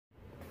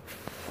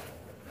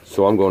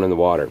So I'm going in the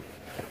water.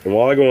 And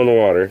while I go in the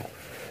water,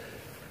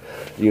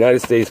 the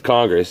United States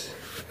Congress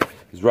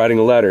is writing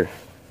a letter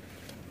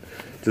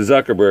to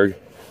Zuckerberg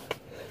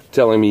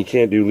telling me he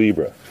can't do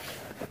Libra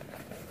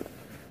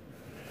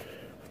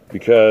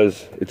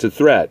because it's a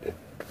threat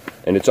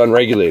and it's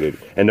unregulated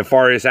and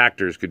nefarious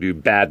actors could do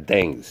bad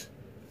things.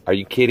 Are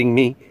you kidding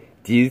me?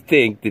 Do you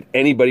think that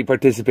anybody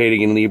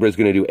participating in Libra is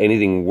going to do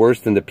anything worse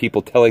than the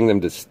people telling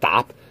them to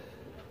stop?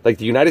 Like,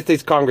 the United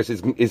States Congress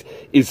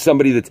is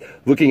somebody that's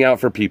looking out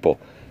for people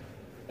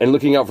and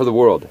looking out for the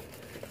world,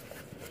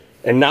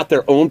 and not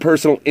their own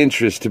personal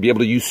interest to be able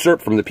to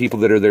usurp from the people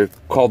that are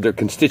called their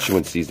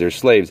constituencies, their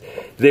slaves.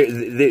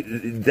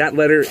 That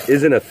letter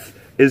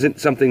isn't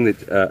something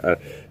that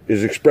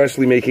is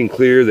expressly making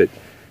clear that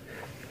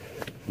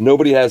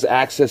nobody has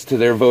access to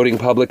their voting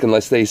public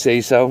unless they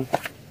say so.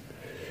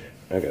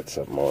 I got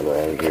something on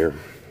wrong here.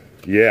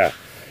 Yeah,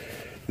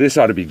 this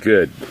ought to be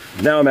good.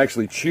 Now I'm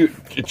actually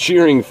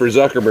cheering for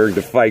Zuckerberg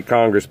to fight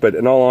Congress, but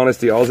in all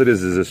honesty, all it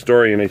is a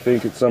story, and I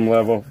think at some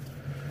level,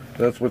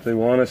 that's what they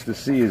want us to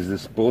see, is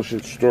this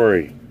bullshit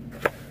story.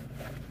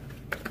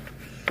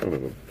 Son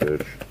of a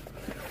bitch.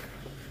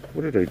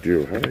 What did I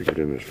do? How did I get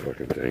in this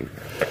fucking thing?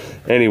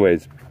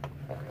 Anyways,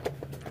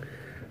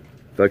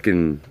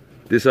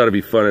 this ought to be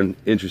fun and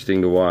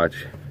interesting to watch.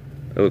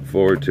 I look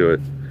forward to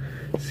it.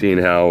 Seeing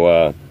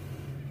how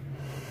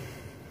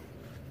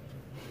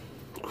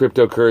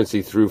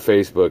cryptocurrency through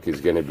Facebook is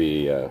going to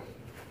be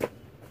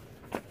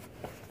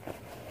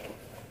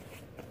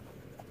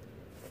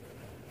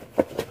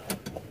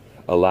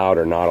allowed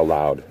or not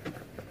allowed.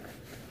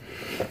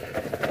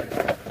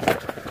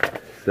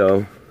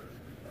 So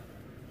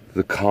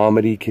the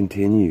comedy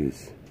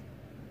continues,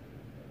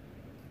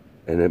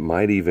 and it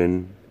might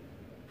even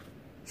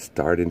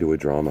start into a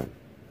drama.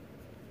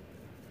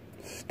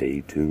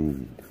 Stay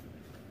tuned.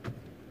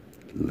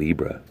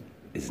 Libra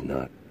is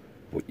not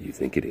what you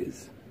think it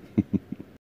is.